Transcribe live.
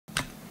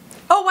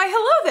Oh, why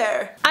hello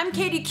there! I'm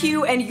Katie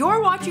Q and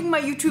you're watching my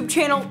YouTube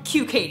channel,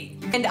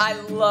 QKatie. And I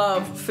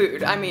love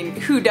food. I mean,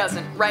 who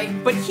doesn't, right?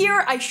 But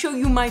here I show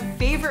you my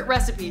favorite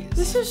recipes.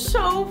 This is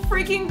so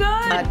freaking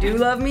good! I do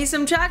love me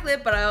some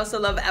chocolate, but I also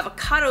love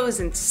avocados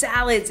and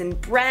salads and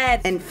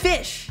bread and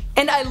fish.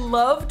 And I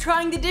love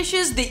trying the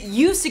dishes that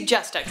you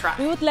suggest I try.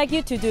 We would like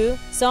you to do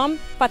some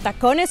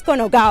patacones con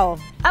hogao.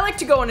 I like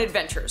to go on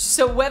adventures,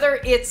 so whether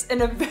it's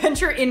an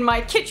adventure in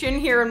my kitchen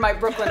here in my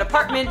Brooklyn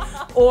apartment,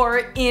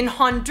 or in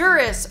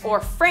Honduras or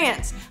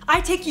France, I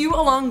take you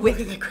along with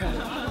me.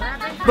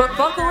 But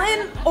buckle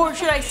in, or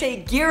should I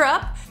say gear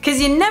up,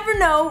 because you never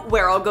know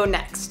where I'll go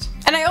next.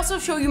 And I also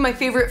show you my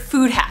favorite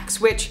food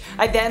hacks, which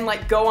I then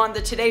go on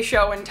the Today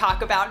Show and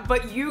talk about,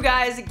 but you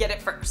guys get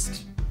it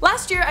first.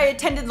 Last year I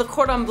attended Le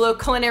Cordon Bleu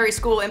Culinary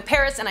School in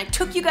Paris and I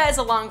took you guys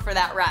along for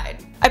that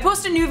ride. I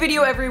post a new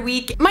video every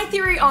week. My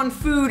theory on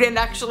food and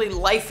actually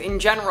life in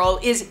general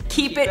is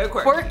keep it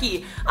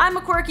quirky. I'm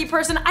a quirky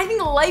person. I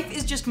think life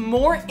is just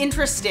more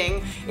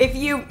interesting if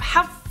you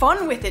have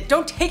fun with it.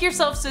 Don't take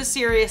yourself so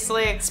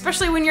seriously,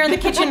 especially when you're in the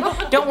kitchen.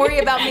 Don't worry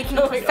about making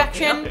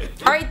perfection.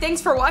 Alright,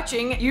 thanks for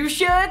watching. You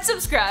should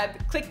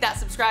subscribe. Click that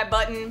subscribe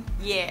button.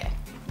 Yeah.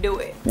 Do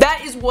it.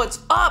 That is what's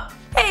up.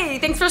 Hey,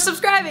 thanks for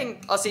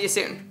subscribing. I'll see you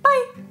soon.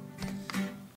 Bye.